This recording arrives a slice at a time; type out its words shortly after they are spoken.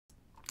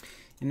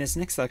In this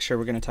next lecture,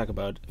 we're going to talk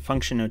about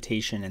function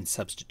notation and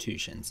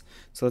substitutions.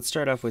 So let's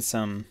start off with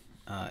some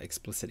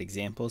explicit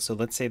examples. So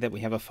let's say that we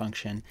have a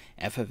function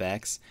f of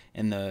x,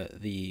 and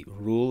the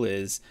rule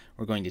is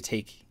we're going to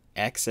take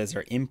x as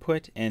our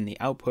input, and the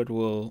output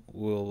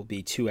will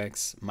be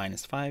 2x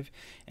minus 5,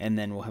 and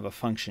then we'll have a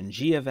function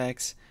g of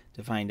x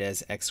defined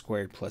as x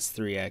squared plus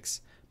 3x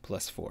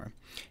plus 4.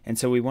 And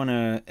so we want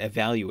to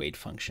evaluate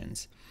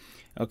functions.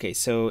 Okay,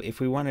 so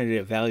if we wanted to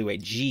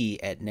evaluate g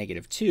at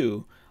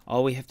 -2,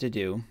 all we have to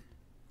do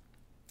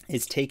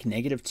is take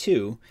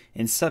 -2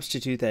 and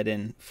substitute that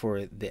in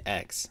for the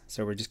x.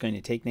 So we're just going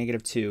to take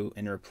 -2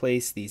 and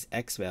replace these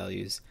x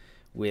values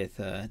with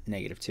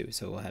 -2.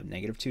 So we'll have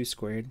 -2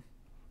 squared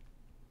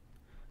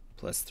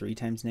plus 3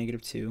 times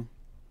 -2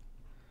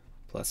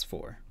 plus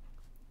 4.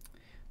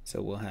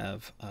 So we'll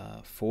have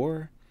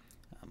 4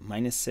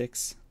 minus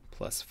 6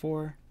 plus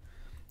 4.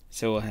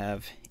 So we'll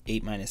have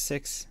 8 minus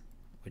 6,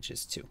 which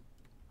is 2.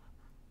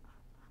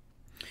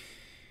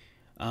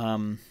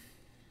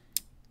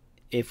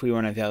 If we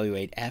want to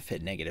evaluate f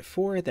at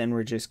 -4, then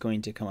we're just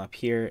going to come up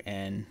here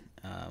and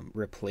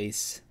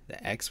replace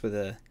the x with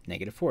a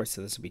 -4.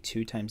 So this will be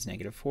 2 times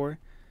 -4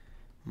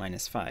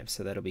 minus 5.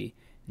 So that'll be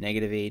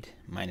 -8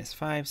 minus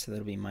 5. So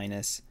that'll be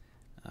minus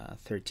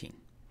 13.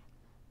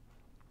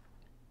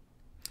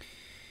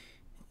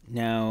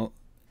 Now,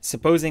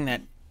 supposing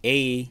that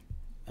a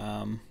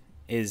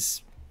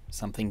is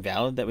something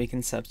valid that we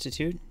can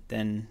substitute,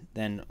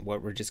 then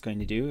what we're just going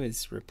to do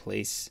is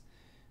replace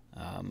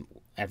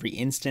every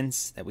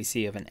instance that we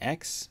see of an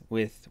x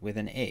with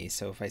an a.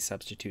 So if I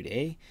substitute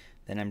a,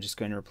 then I'm just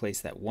going to replace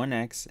that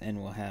 1x,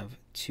 and we'll have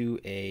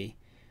 2a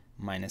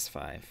minus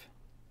 5.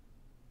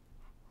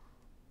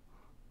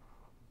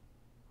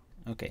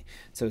 Okay,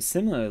 so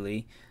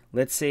similarly,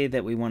 let's say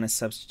that we want to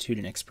substitute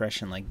an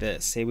expression like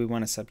this. Say we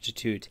want to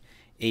substitute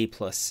a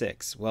plus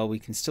 6. Well, we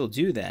can still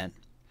do that.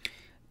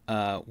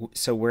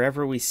 So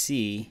wherever we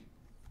see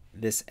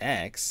this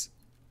x,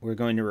 we're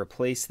going to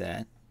replace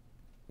that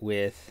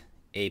with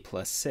a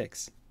plus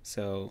 6.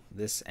 So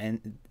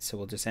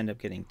we'll just end up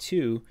getting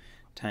 2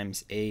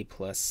 times a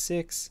plus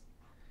 6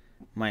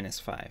 minus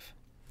 5.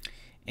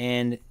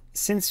 And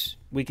since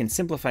we can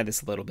simplify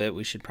this a little bit,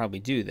 we should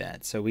probably do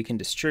that. So we can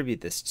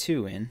distribute this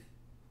 2 in,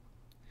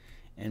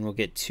 and we'll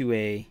get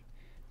 2a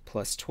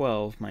plus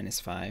 12 minus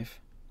 5.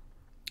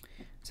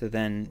 So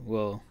then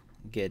we'll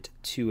get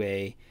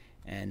 2a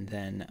and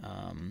then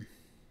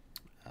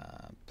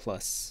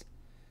plus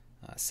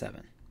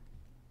 7.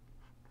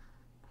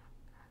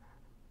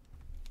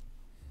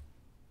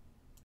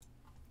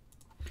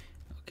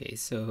 Okay,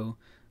 so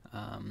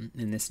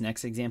in this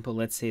next example,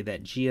 let's say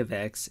that g of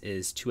x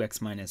is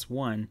 2x minus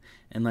 1,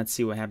 and let's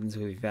see what happens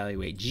if we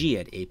evaluate g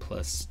at a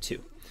plus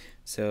 2.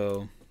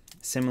 So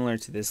similar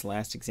to this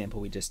last example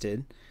we just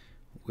did,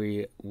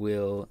 we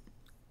will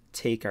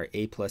take our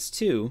a plus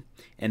 2,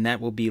 and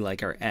that will be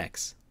like our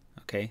x.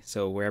 Okay,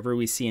 so wherever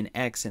we see an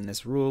x in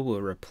this rule,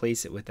 we'll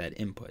replace it with that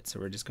input. So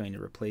we're just going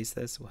to replace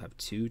this. We'll have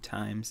 2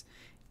 times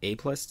a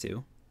plus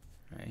 2,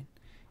 right?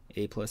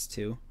 A plus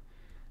 2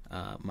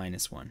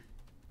 minus 1.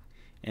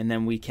 And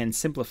then we can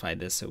simplify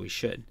this, so we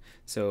should.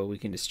 So we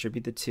can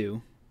distribute the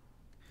 2.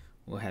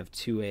 We'll have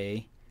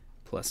 2a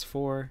plus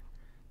 4,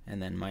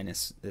 and then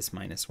minus this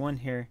minus 1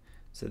 here.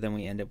 So then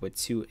we end up with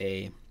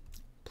 2a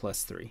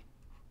plus 3.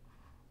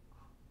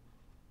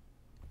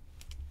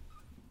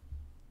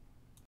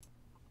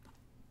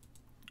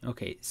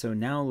 Okay, so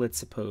now let's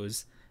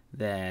suppose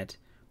that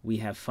we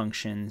have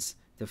functions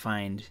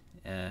defined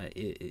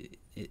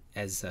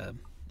as a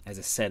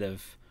set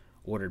of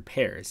ordered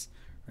pairs,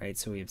 right?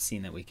 So we have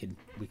seen that we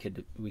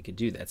could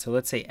do that. So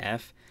let's say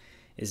f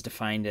is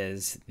defined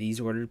as these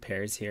ordered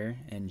pairs here,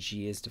 and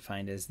g is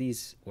defined as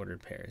these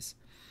ordered pairs.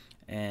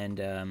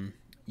 And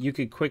you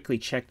could quickly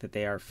check that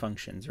they are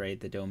functions, right?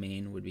 The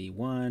domain would be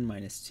 1,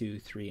 minus 2,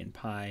 3, and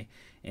pi,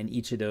 and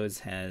each of those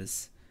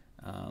has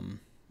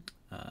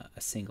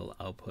a single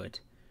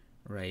output,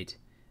 right?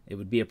 It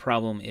would be a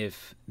problem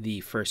if the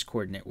first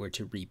coordinate were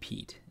to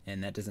repeat,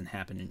 and that doesn't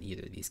happen in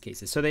either of these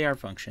cases. So they are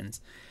functions.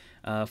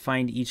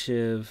 Find each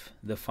of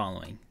the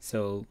following.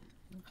 So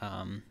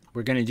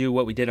we're going to do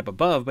what we did up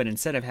above, but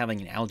instead of having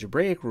an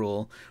algebraic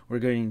rule, we're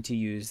going to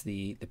use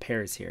the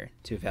pairs here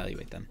to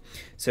evaluate them.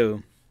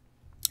 So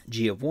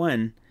g of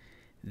 1,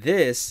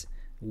 this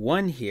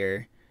 1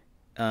 here,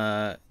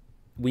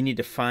 we need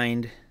to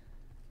find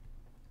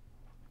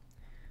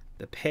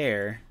the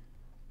pair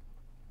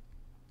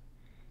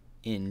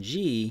in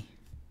G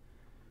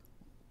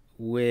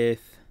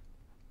with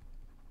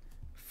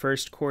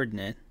first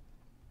coordinate,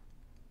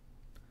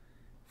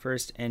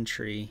 first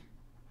entry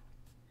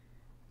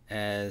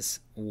as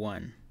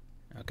 1.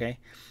 Okay,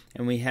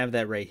 and we have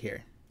that right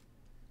here.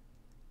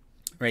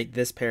 Right,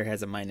 this pair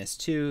has a minus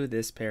 2,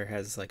 this pair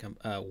has like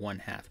a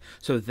 1/2.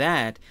 So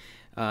that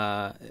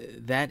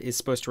is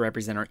supposed to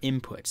represent our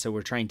input. So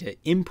we're trying to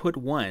input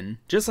 1,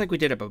 just like we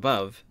did up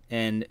above,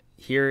 and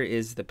here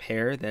is the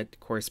pair that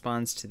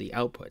corresponds to the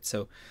output.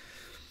 So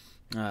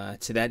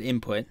to that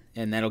input,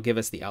 and that'll give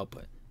us the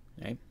output,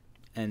 right?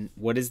 And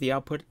what is the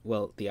output?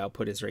 Well, the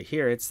output is right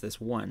here. It's this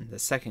 1, the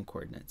second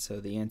coordinate. So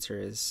the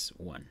answer is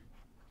 1.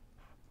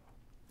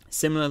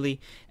 Similarly,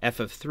 f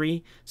of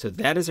 3, so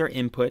that is our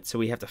input. So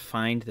we have to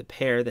find the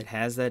pair that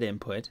has that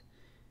input.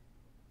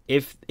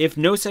 If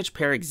no such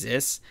pair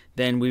exists,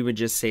 then we would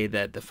just say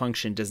that the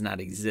function does not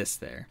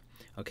exist there.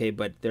 Okay,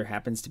 but there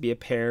happens to be a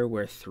pair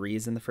where 3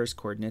 is in the first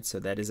coordinate, so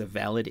that is a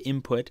valid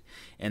input,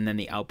 and then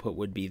the output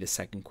would be the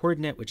second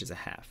coordinate, which is a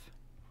half.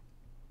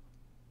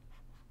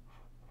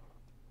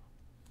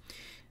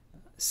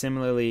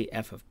 Similarly,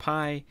 f of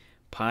pi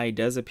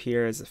does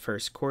appear as the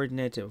first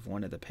coordinate of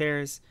one of the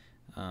pairs.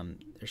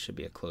 There should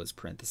be a closed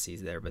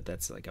parentheses there, but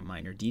that's like a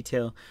minor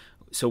detail.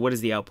 So what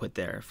is the output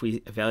there? If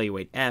we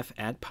evaluate f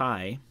at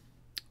pi,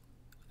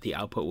 the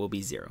output will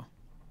be 0.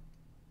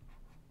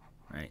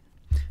 Right?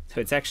 So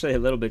it's actually a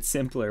little bit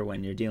simpler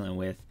when you're dealing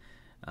with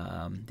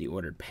the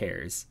ordered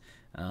pairs.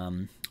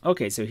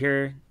 Okay, so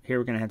here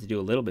we're going to have to do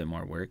a little bit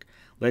more work.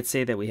 Let's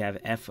say that we have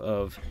f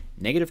of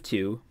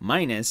 -2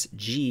 minus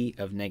g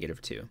of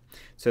 -2.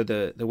 So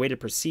the way to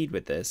proceed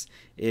with this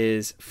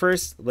is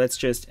first let's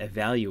just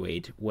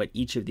evaluate what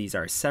each of these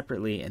are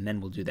separately, and then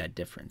we'll do that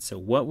difference. So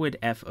what would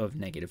f of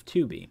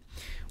 -2 be?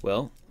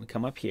 Well, we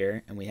come up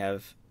here and we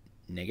have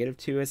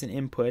 -2 as an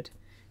input,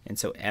 and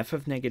so f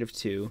of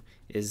 -2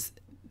 is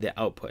the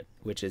output,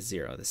 which is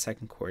 0, the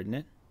second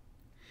coordinate.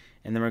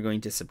 And then we're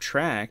going to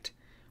subtract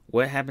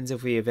what happens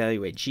if we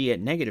evaluate g at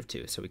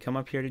 -2. So we come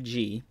up here to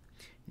g.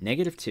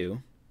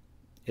 -2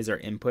 is our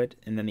input,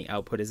 and then the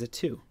output is a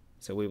 2.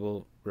 So we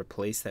will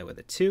replace that with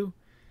a 2.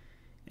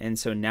 And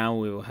so now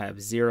we will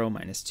have 0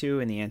 minus 2,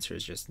 and the answer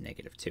is just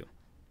 -2.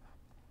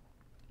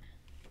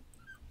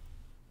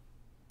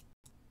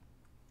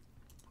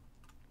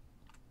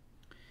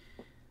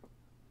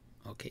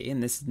 Okay,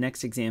 in this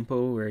next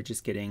example, we're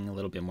just getting a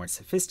little bit more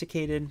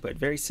sophisticated, but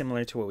very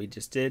similar to what we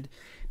just did.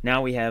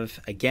 Now we have,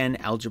 again,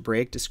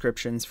 algebraic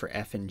descriptions for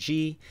f and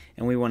g,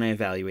 and we want to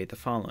evaluate the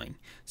following.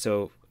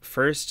 So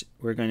first,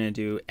 we're going to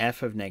do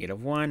f of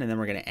 -1, and then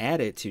we're going to add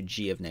it to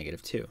g of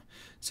 -2.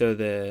 So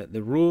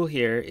the rule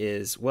here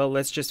is, well,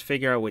 let's just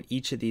figure out what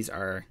each of these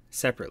are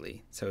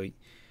separately. So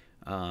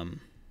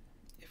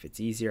if it's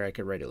easier, I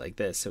could write it like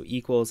this. So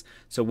equals,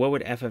 so what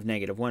would f of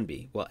 -1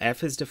 be? Well,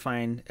 f is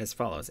defined as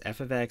follows. F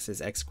of x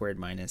is x squared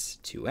minus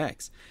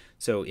 2x.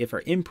 So if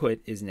our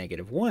input is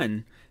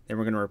 -1, then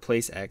we're going to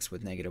replace x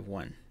with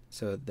 -1.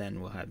 So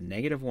then we'll have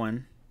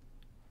 -1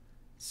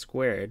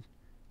 squared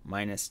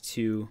minus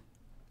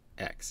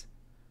 2x,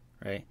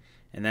 right?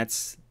 And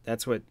that's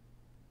what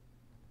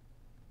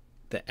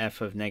the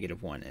f of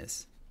 -1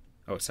 is.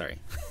 Oh, sorry.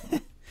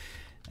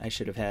 I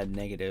should have had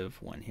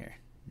 -1 here.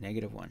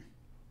 -1.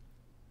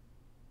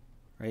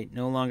 Right?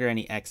 No longer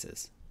any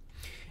x's.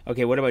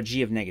 Okay, what about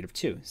g of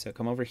 -2? So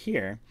come over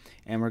here,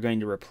 and we're going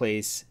to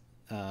replace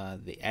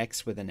the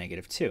x with a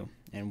 -2.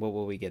 And what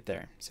will we get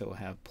there? So we'll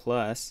have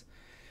plus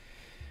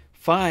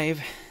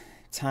 5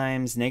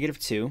 times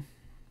 -2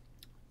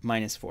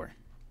 minus 4.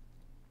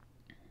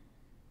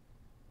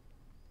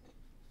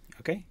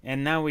 Okay,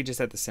 and now we just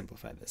have to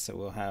simplify this. So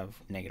we'll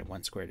have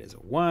 -1 squared is a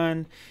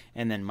 1,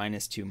 and then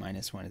 -2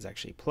 minus 1 is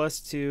actually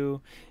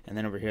 +2, and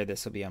then over here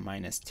this will be a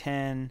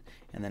 -10,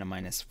 and then a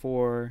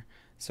 -4.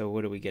 So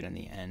what do we get in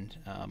the end?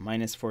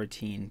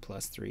 -14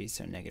 plus 3,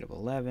 so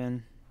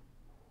 -11.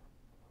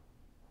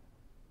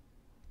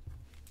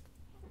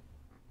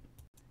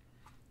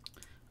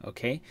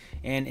 Okay,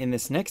 and in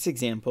this next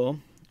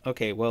example,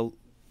 okay, well,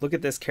 look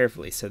at this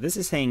carefully. So this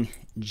is saying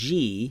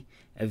g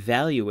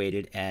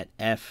evaluated at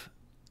f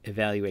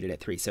evaluated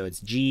at 3. So it's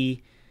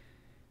g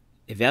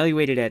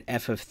evaluated at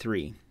f of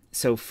 3.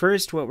 So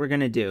first what we're going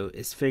to do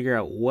is figure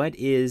out what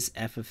is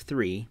f of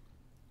 3,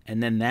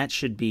 and then that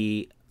should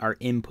be our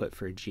input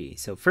for g.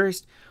 So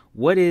first,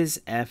 what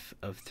is f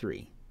of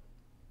 3?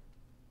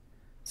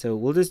 So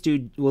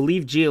we'll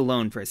leave g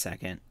alone for a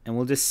second, and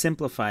we'll just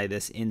simplify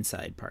this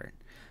inside part.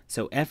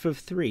 So f of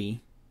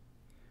 3,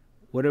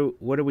 what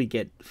do we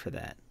get for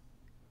that?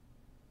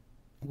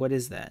 What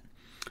is that?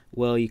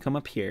 Well, you come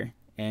up here,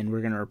 and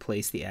we're going to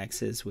replace the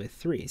x's with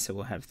 3. So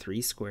we'll have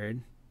 3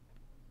 squared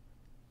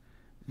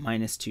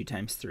minus 2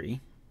 times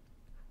 3.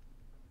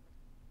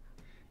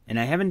 And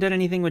I haven't done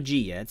anything with g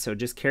yet, so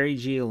just carry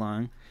g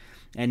along.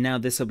 And now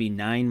this will be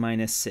 9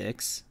 minus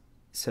 6,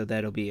 so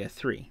that'll be a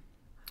 3.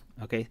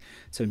 Okay,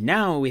 so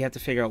now we have to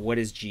figure out what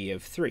is g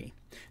of 3.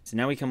 So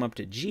now we come up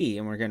to g,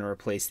 and we're going to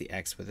replace the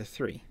x with a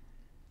 3.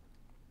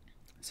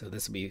 So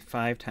this will be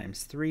 5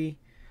 times 3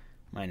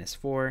 minus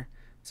 4,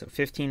 so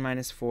 15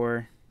 minus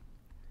 4.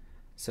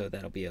 So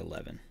that'll be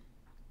 11.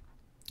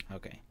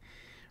 Okay.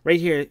 Right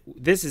here,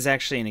 this is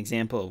actually an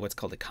example of what's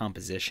called a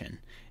composition,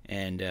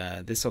 and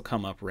this will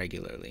come up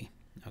regularly.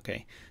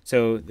 Okay.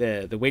 So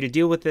the way to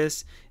deal with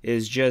this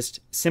is just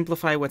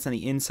simplify what's on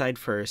the inside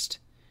first,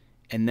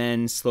 and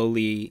then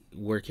slowly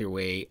work your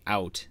way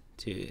out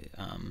to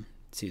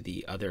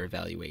the other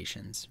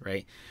evaluations,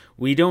 right?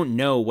 We don't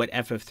know what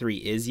f of 3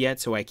 is yet,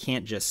 so I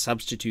can't just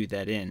substitute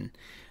that in.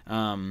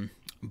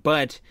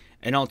 But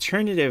an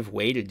alternative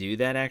way to do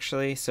that,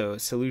 actually, so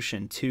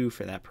solution 2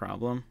 for that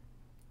problem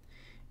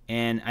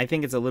And I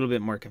think it's a little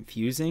bit more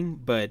confusing,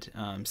 but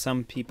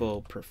some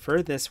people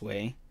prefer this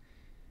way.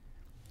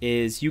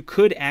 Is you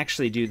could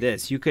actually do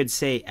this. You could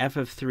say f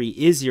of 3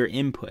 is your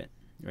input,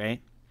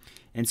 right?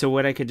 And so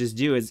what I could just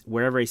do is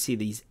wherever I see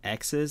these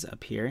x's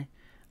up here,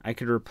 I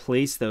could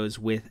replace those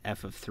with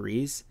f of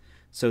 3's.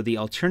 So the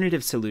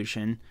alternative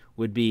solution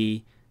would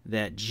be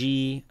that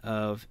g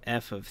of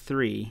f of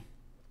 3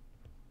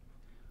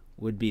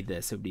 would be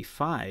this. It would be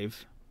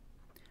 5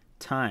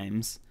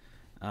 times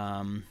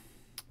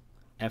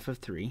f of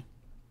 3,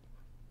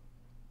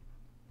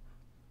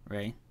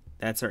 right?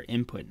 That's our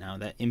input now.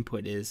 That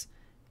input is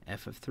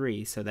f of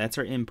 3. So that's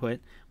our input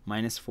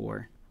minus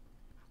 4.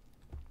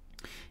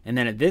 And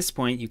then at this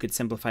point, you could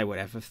simplify what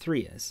f of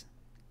 3 is.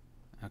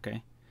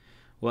 Okay?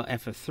 Well,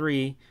 f of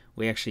 3,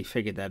 we actually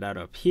figured that out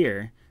up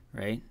here,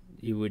 right?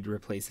 You would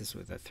replace this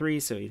with a 3,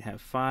 so you'd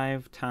have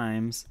 5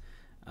 times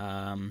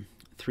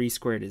 3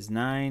 squared is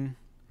 9,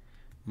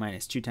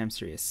 minus 2 times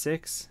 3 is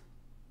 6,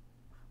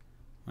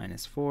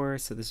 minus 4,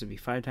 so this would be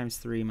 5 times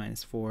 3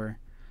 minus 4,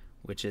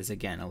 which is,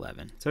 again,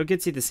 11. So it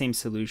gets you the same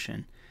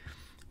solution.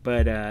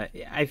 But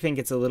I think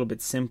it's a little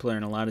bit simpler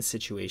in a lot of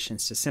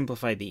situations to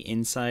simplify the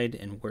inside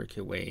and work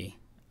your way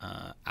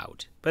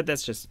out. But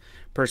that's just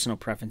personal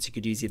preference. You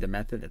could use either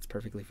method. That's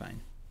perfectly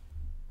fine.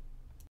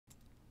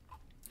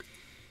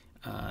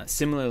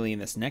 Similarly, in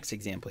this next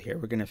example here,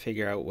 we're going to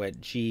figure out what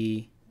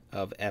g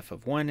of f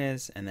of 1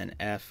 is, and then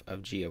f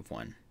of g of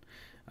 1.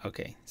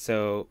 Okay,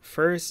 so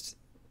first,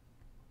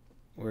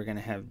 we're going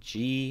to have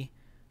g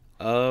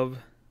of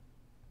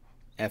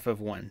f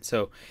of 1.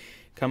 So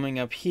coming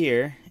up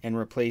here and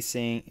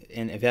replacing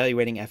and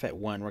evaluating f at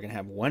 1, we're going to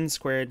have 1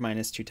 squared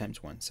minus 2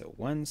 times 1. So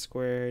 1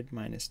 squared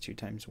minus 2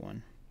 times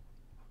 1.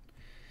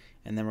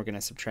 And then we're going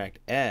to subtract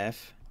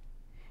f.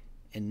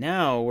 And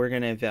now we're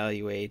going to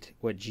evaluate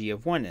what g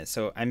of 1 is.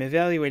 So I'm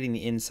evaluating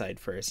the inside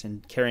first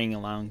and carrying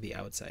along the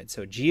outside.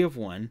 So g of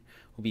 1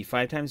 will be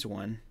 5 times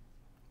 1,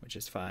 which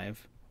is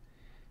 5,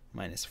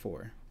 minus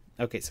 4.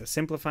 Okay, so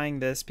simplifying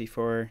this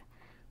before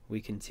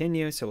we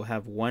continue. So we'll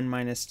have 1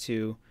 minus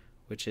 2,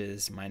 which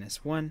is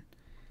minus 1,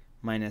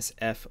 minus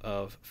f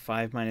of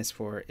 5 minus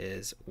 4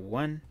 is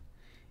 1.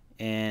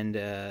 And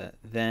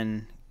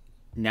then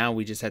now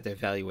we just have to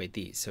evaluate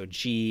these. So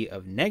g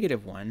of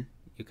negative 1,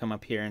 you come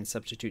up here and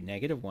substitute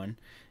negative 1,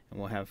 and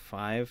we'll have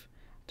 5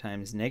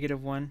 times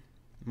negative 1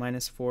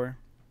 minus 4,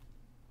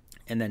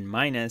 and then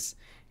minus,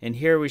 and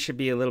here we should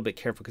be a little bit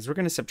careful because we're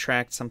going to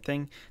subtract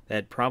something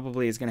that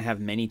probably is going to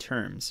have many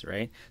terms,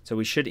 right? So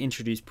we should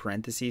introduce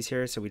parentheses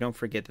here so we don't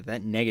forget that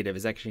that negative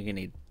is actually going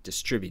to get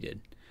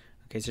distributed.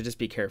 Okay, so just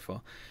be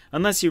careful.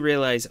 Unless you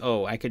realize,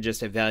 oh, I could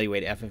just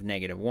evaluate f of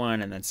negative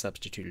 1 and then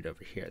substitute it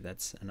over here.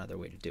 That's another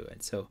way to do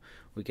it. So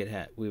we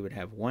would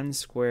have 1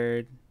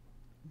 squared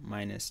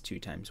minus 2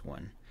 times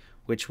 1,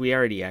 which we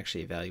already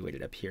actually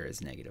evaluated up here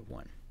as negative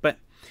 1. But,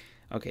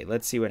 okay,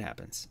 let's see what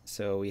happens.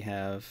 So we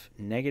have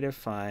negative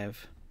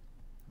 5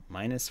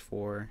 minus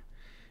 4,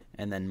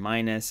 and then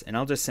minus, and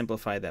I'll just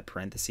simplify that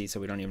parenthesis so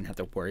we don't even have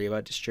to worry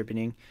about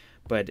distributing,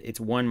 but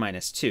it's 1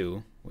 minus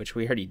 2, which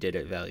we already did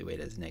evaluate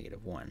as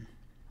negative 1.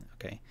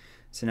 Okay,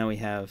 so now we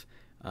have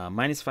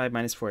minus 5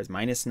 minus 4 is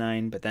minus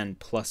 9, but then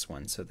plus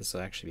 1, so this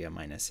will actually be a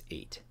minus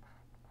 8.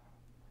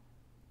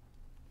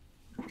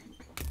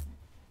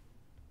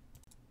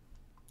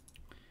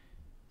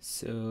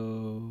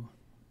 So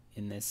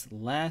in this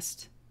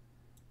last,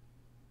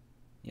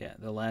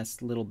 the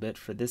last little bit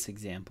for this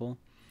example,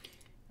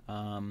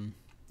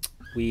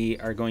 we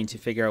are going to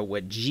figure out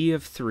what g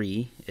of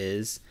 3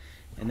 is,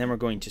 and then we're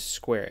going to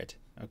square it.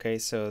 Okay,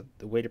 so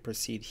the way to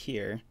proceed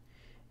here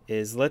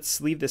is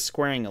let's leave the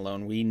squaring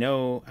alone. We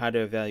know how to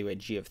evaluate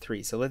g of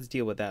 3, so let's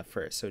deal with that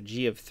first. So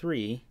g of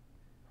 3,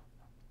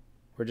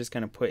 we're just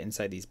going to put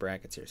inside these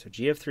brackets here. So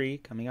g of 3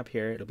 coming up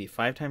here, it'll be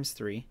 5 times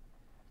 3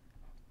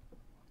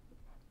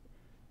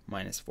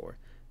 minus 4.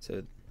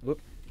 So,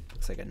 whoop,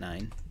 looks like a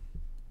 9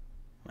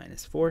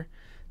 minus 4.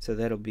 So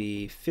that'll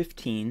be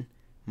 15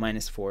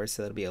 minus 4,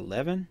 so that'll be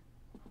 11,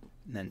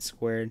 and then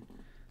squared.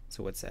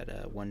 So what's that,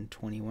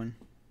 121?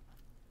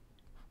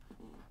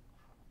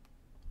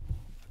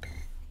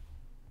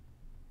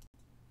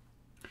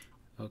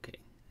 Okay,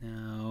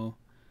 now,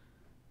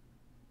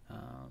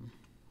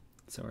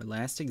 so our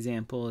last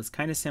example is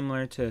kind of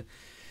similar to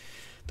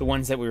the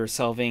ones that we were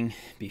solving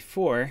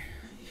before.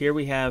 Here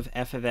we have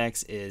f of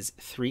x is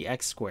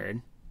 3x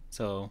squared,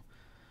 so,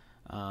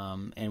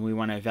 and we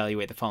want to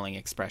evaluate the following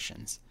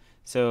expressions.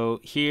 So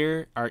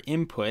here our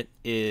input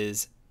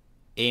is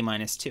a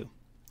minus 2.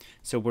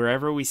 So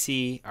wherever we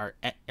see our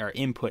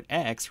input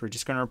x, we're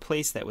just going to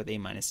replace that with a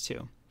minus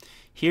 2.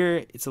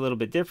 Here it's a little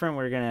bit different.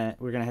 We're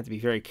gonna have to be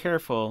very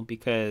careful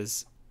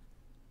because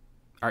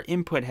our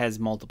input has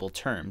multiple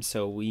terms.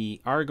 So we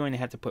are going to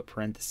have to put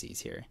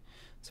parentheses here.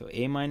 So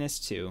a minus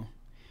 2,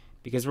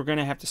 because we're going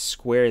to have to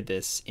square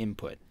this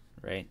input,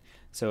 right?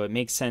 So it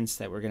makes sense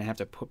that we're going to have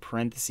to put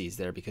parentheses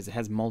there because it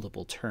has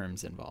multiple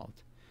terms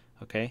involved.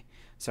 Okay,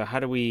 so how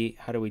do we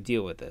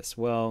deal with this?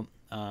 Well,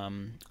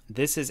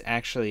 this is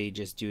actually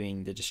just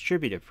doing the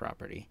distributive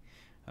property.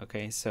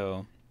 Okay,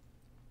 so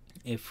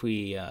if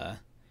we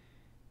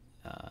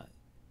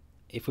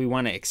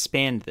want to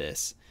expand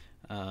this,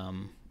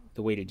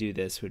 the way to do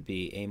this would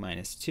be a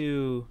minus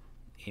 2,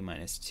 a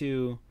minus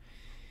 2,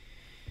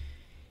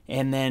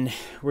 and then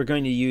we're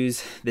going to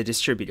use the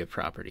distributive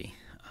property.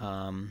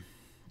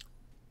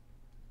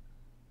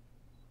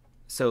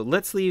 So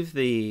let's leave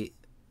the,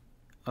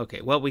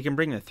 okay, well, we can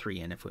bring the 3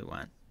 in if we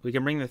want. We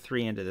can bring the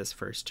 3 into this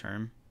first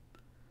term,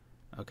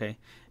 okay?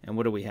 And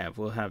what do we have?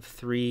 We'll have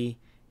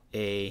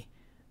 3a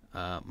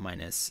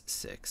minus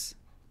 6,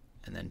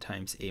 and then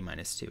times a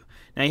minus 2.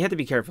 Now you have to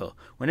be careful.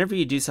 Whenever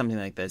you do something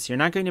like this, you're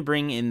not going to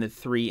bring in the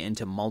 3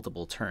 into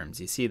multiple terms.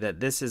 You see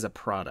that this is a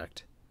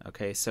product.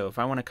 Okay, so if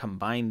I want to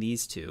combine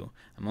these two,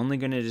 I'm only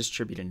going to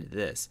distribute into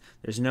this.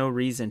 There's no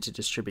reason to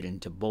distribute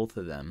into both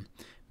of them,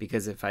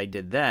 because if I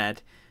did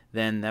that,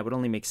 then that would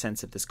only make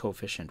sense if this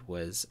coefficient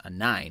was a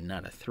 9,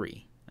 not a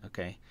 3.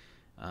 Okay,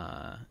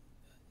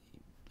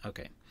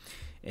 okay.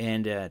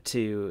 And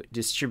to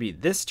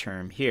distribute this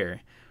term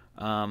here,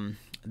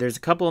 there's a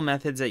couple of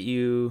methods that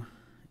you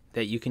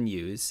can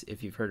use.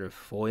 If you've heard of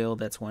FOIL,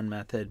 that's one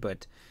method.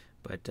 But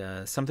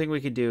something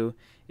we could do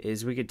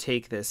is we could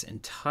take this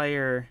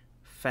entire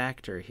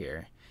factor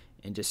here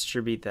and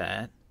distribute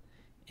that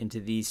into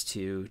these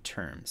two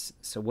terms.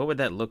 So what would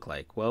that look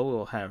like? Well,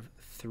 we'll have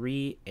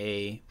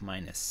 3a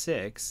minus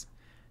 6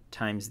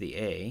 times the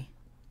a,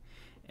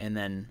 and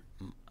then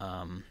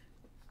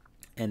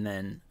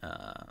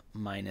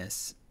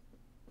minus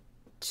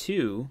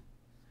 2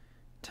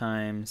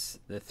 times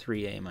the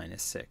 3a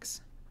minus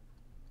 6.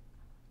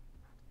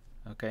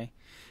 Okay,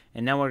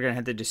 and now we're going to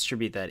have to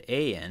distribute that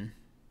a in.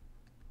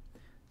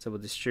 So we'll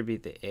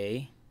distribute the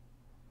a,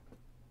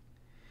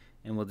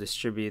 and we'll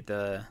distribute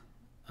the,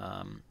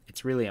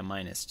 it's really a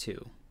minus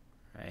 2,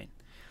 right?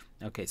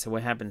 Okay, so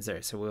what happens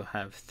there? So we'll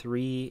have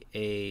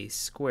 3a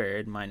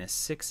squared minus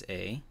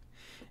 6a,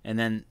 and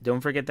then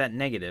don't forget that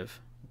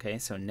negative. Okay,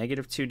 so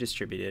negative 2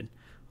 distributed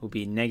will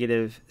be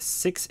negative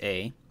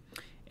 6a,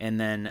 and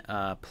then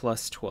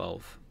plus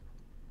 12.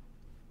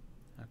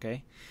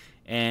 Okay,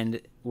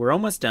 and we're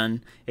almost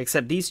done,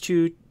 except these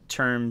two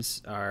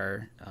terms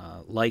are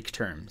like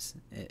terms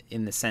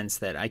in the sense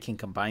that I can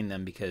combine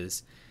them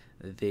because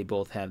they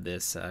both have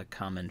this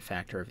common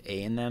factor of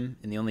a in them,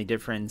 and the only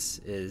difference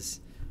is,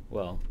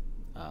 well,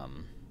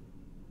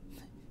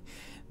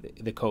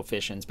 the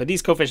coefficients. But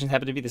these coefficients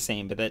happen to be the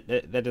same, but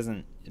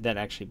that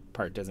actually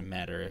part doesn't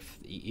matter.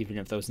 Even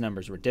if those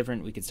numbers were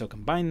different, we could still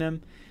combine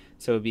them.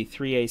 So it would be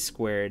 3a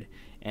squared,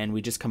 and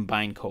we just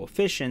combine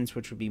coefficients,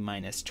 which would be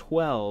minus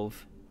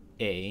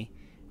 12a,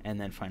 and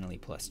then finally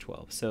plus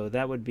 12. So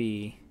that would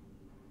be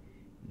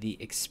the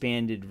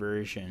expanded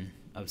version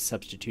of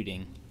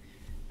substituting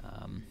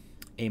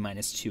a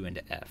minus 2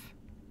 into f.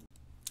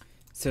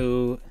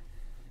 So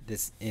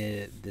this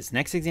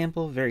next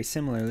example, very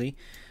similarly,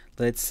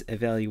 let's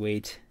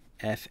evaluate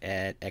f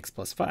at x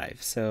plus 5.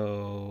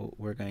 So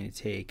we're going to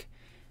take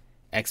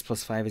x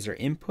plus 5 as our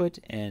input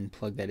and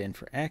plug that in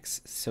for x.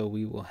 So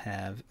we will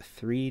have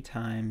 3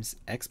 times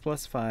x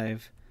plus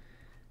 5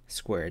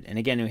 squared. And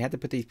again, we have to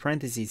put these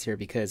parentheses here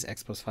because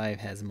x plus 5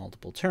 has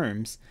multiple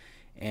terms,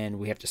 and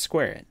we have to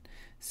square it.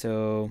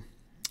 So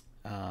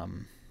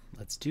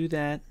let's do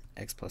that.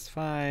 X plus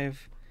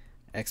 5,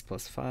 x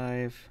plus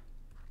 5.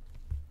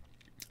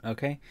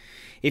 Okay.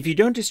 If you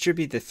don't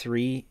distribute the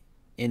 3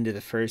 into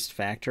the first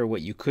factor,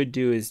 what you could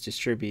do is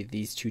distribute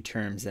these two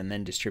terms and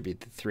then distribute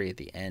the 3 at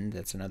the end.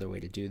 That's another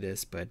way to do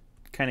this, but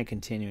kind of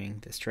continuing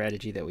the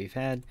strategy that we've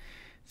had.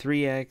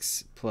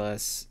 3x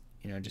plus,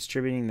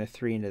 distributing the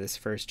 3 into this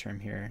first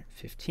term here,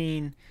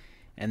 15,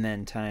 and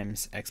then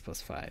times x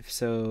plus 5.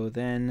 So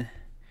then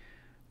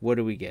what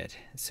do we get?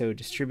 So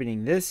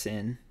distributing this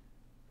in,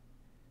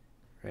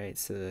 right,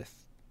 so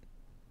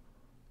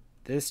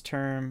this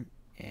term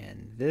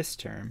and this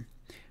term,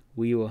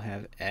 we will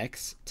have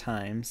x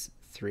times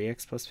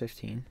 3x plus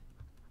 15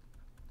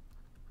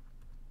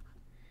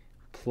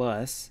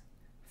 plus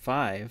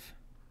 5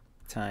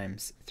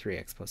 times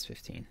 3x plus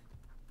 15.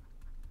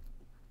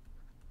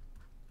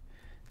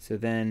 So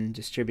then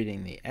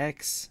distributing the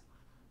x,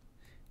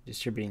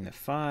 distributing the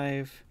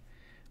 5,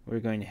 we're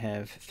going to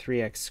have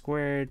 3x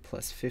squared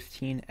plus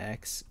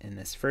 15x in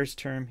this first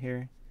term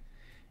here,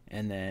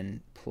 and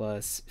then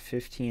plus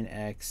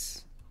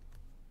 15x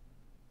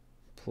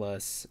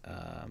plus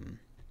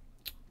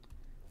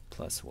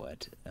plus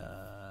what?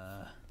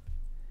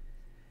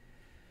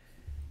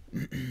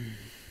 30,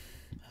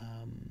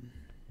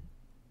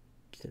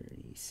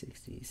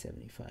 60,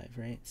 75,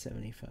 right?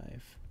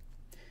 75.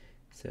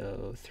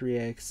 So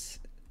 3x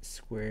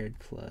squared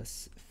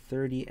plus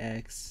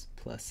 30x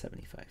plus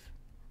 75.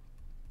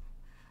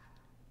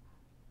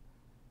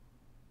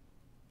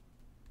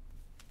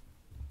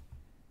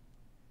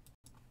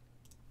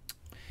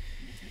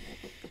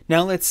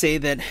 Now let's say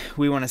that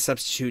we want to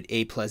substitute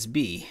a plus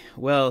b.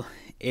 Well,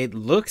 it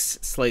looks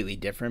slightly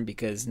different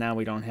because now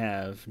we don't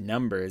have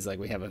numbers, like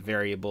we have a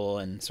variable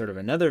and sort of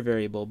another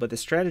variable, but the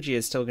strategy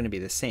is still going to be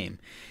the same.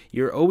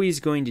 You're always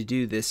going to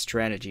do this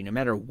strategy no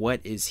matter what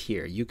is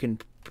here. You can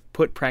put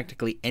put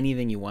practically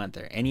anything you want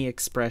there, any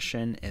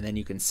expression, and then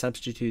you can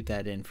substitute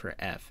that in for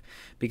f.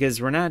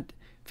 Because we're not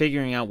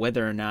figuring out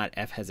whether or not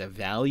f has a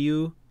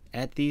value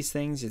at these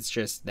things. It's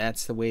just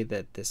that's the way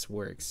that this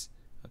works.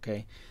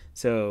 Okay,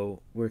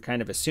 so we're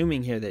kind of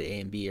assuming here that a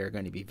and b are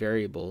going to be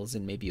variables,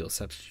 and maybe you'll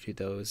substitute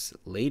those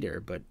later,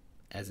 but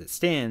as it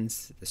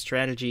stands, the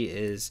strategy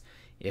is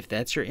if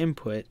that's your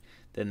input,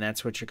 then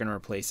that's what you're going to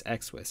replace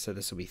x with. So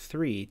this will be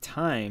 3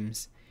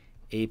 times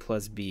a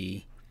plus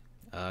b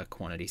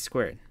quantity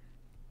squared.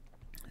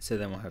 So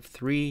then we'll have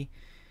 3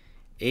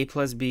 a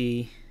plus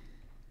b,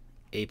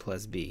 a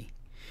plus b.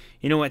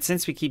 You know what,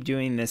 since we keep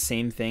doing this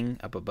same thing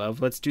up above,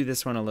 let's do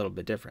this one a little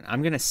bit different.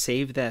 I'm going to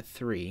save that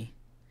 3,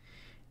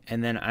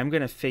 and then I'm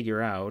going to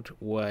figure out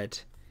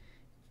what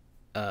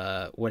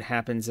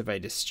happens if I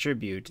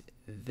distribute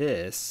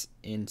this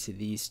into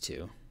these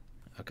two.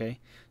 Okay,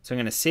 so I'm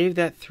going to save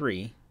that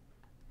 3.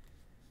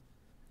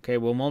 Okay,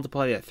 we'll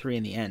multiply that 3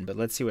 in the end, but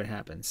let's see what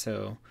happens.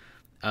 So,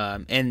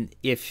 and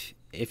if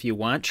you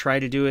want, try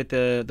to do it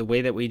the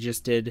way that we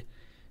just did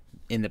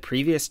in the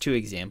previous two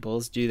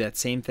examples. Do that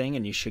same thing,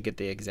 and you should get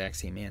the exact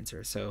same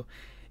answer. So,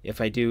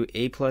 if I do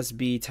a plus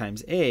b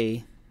times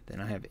a, then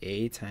I have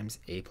a times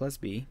a plus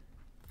b,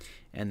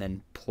 and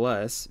then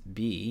plus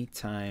b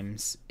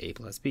times a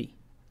plus b.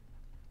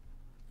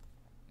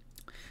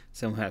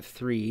 So we'll have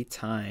 3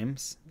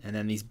 times, and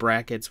then these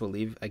brackets we'll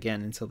leave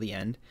again until the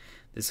end.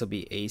 This will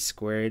be a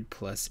squared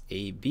plus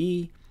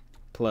ab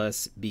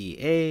plus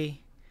ba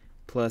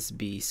plus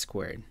b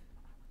squared.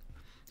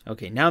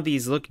 Okay, now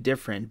these look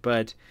different,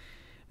 but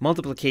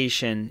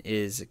multiplication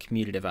is a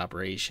commutative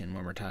operation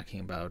when we're talking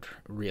about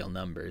real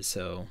numbers.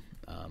 So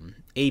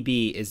ab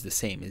is the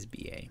same as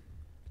ba.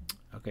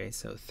 Okay,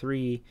 so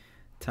 3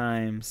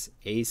 times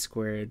a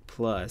squared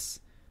plus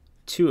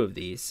 2 of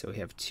these, so we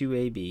have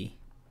 2ab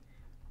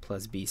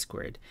plus b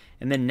squared.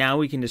 And then now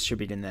we can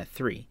distribute in that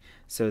 3.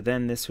 So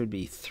then this would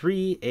be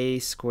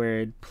 3a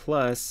squared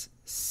plus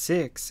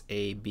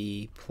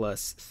 6ab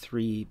plus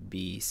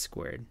 3b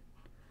squared.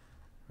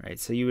 Right,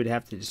 so you would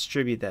have to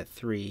distribute that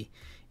 3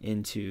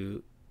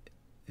 into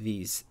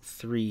these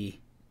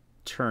 3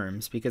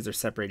 terms because they're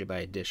separated by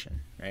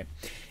addition, right?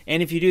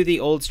 And if you do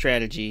the old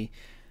strategy,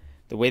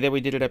 the way that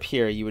we did it up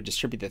here, you would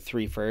distribute the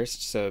 3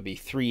 first, so it would be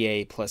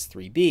 3a plus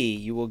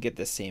 3b. You will get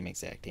the same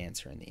exact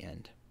answer in the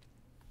end.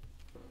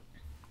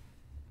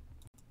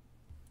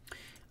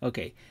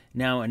 Okay,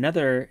 now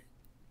another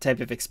type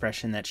of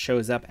expression that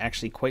shows up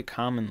actually quite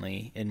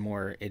commonly in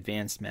more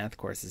advanced math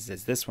courses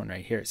is this one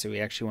right here. So we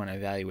actually want to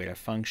evaluate a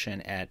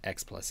function at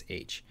x plus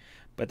h,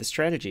 but the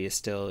strategy is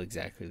still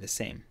exactly the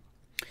same.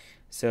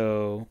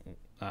 So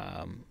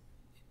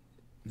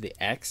the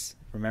x,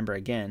 remember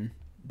again,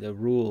 the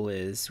rule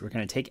is we're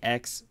going to take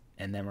x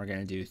and then we're going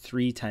to do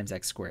 3 times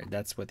x squared.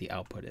 That's what the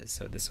output is.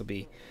 So this will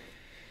be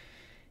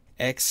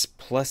x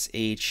plus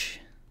h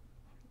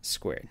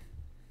squared.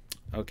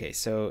 Okay,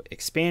 so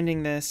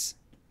expanding this,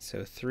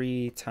 so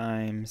 3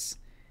 times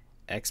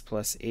x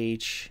plus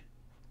h,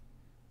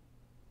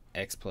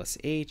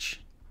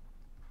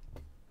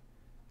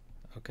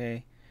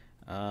 okay.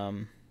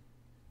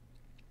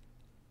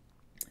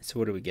 So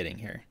what are we getting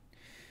here?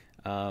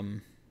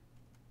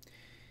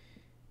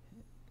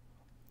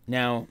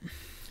 Now,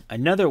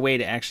 another way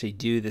to actually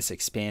do this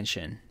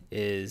expansion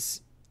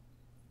is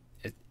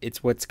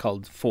it's what's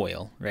called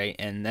FOIL, right?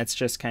 And that's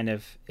just kind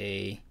of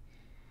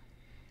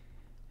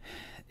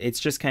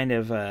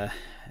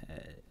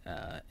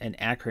an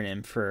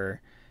acronym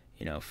for,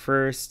 you know,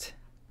 first,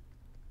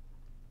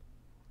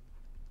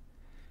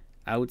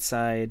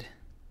 outside,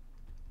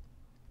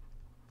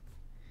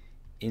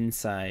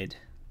 inside,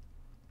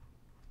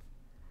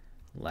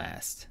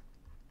 last.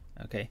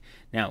 Okay,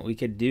 now we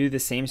could do the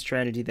same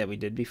strategy that we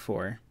did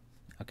before,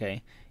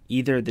 okay,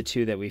 either of the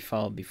two that we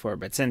followed before,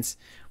 but since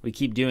we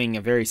keep doing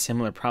a very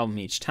similar problem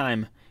each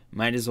time,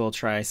 might as well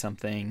try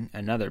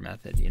another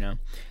method, you know.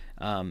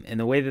 And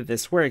the way that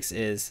this works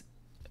is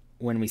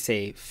when we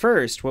say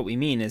first, what we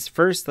mean is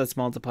first let's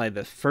multiply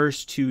the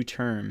first 2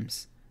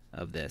 terms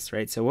of this,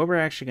 right? So what we're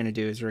actually going to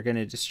do is we're going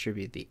to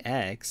distribute the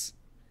x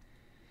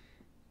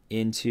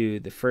into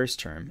the first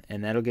term,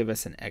 and that'll give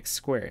us an x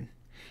squared.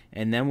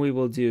 And then we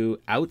will do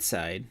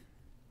outside,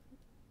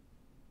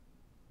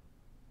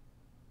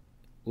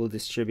 we'll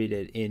distribute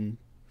it in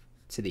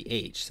to the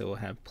h, so we'll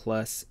have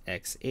plus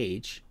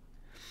xh.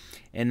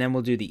 And then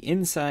we'll do the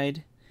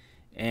inside,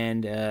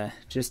 and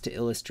just to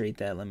illustrate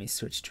that, let me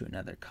switch to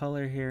another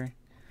color here.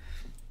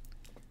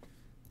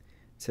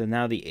 So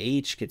now the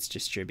h gets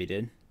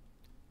distributed,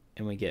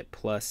 and we get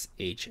plus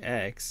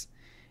hx,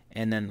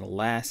 and then the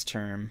last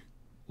term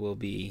will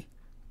be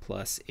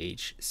plus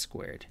h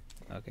squared.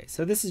 Okay,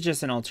 so this is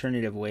just an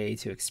alternative way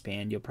to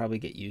expand. You'll probably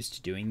get used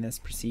to doing this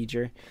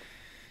procedure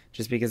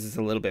just because it's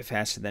a little bit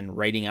faster than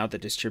writing out the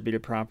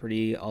distributive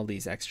property, all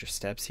these extra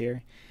steps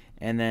here.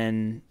 And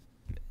then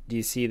do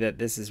you see that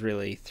this is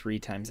really 3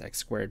 times x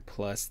squared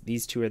plus,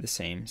 these two are the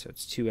same, so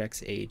it's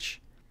 2xh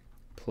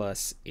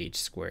plus h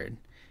squared.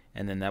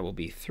 and then that will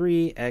be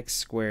 3x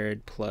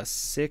squared plus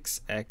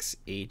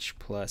 6xh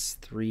plus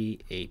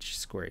 3h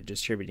squared,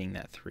 distributing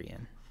that 3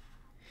 in.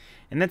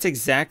 And that's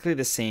exactly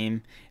the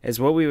same as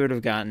what we would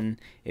have gotten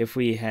if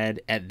we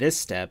had, at this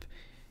step,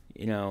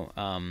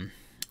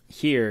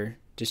 here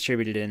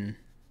distributed in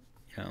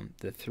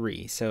the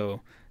 3.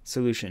 So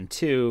solution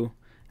 2,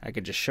 I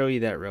could just show you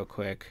that real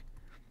quick.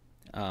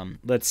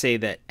 Let's say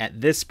that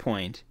at this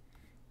point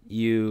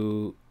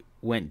you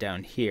went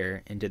down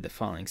here and did the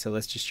following. So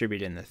let's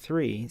distribute in the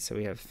 3. So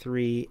we have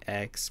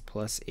 3x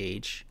plus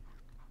h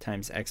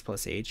times x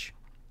plus h.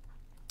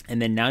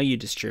 And then now you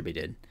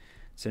distributed.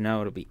 So now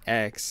it'll be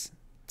x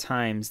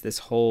times this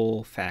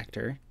whole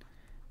factor,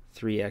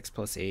 3x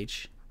plus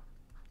h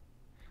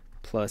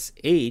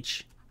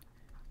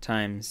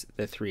times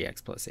the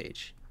 3x plus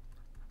h.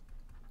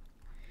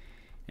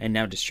 And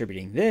now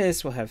distributing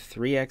this, we'll have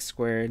 3x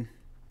squared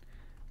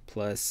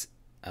plus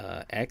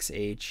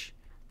xh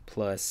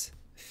plus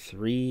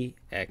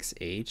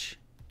 3xh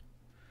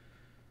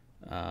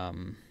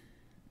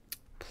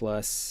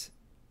plus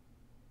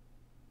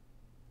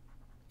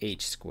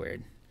h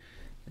squared.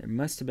 There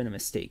must have been a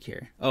mistake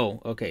here. Oh,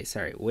 okay,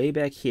 sorry. Way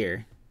back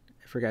here,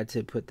 I forgot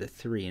to put the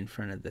 3 in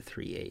front of the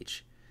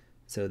 3h.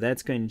 So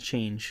that's going to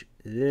change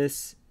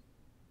this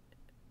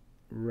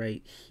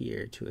right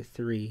here to a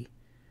 3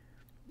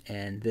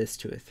 and this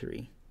to a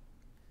 3.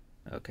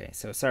 Okay,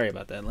 so sorry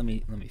about that. Let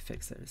me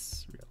fix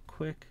this real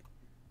quick.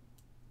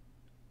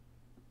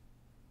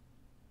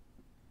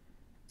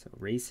 So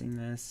erasing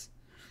this.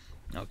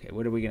 Okay,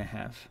 what are we going to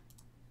have?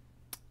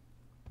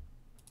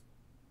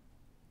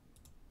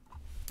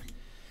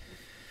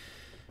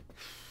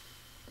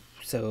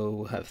 So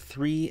we'll have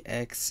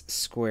 3x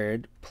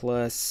squared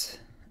plus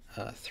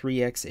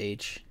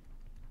 3xh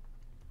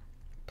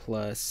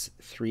plus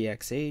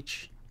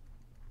 3xh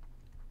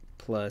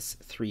plus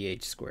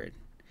 3h squared.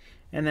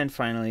 And then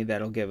finally,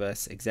 that'll give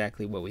us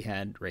exactly what we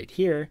had right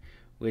here,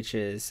 which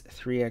is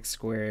 3x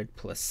squared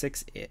plus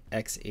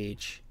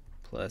 6xh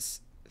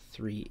plus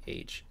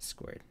 3h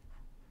squared.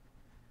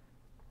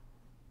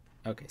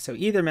 Okay, so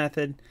either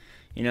method,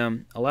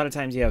 a lot of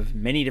times you have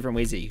many different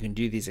ways that you can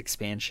do these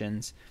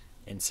expansions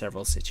in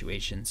several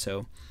situations.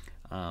 So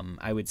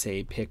I would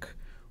say pick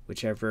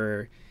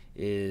whichever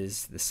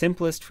is the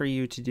simplest for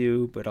you to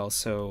do, but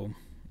also,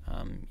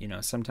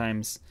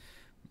 sometimes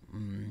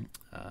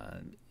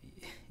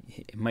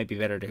it might be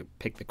better to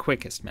pick the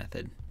quickest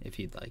method if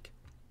you'd like.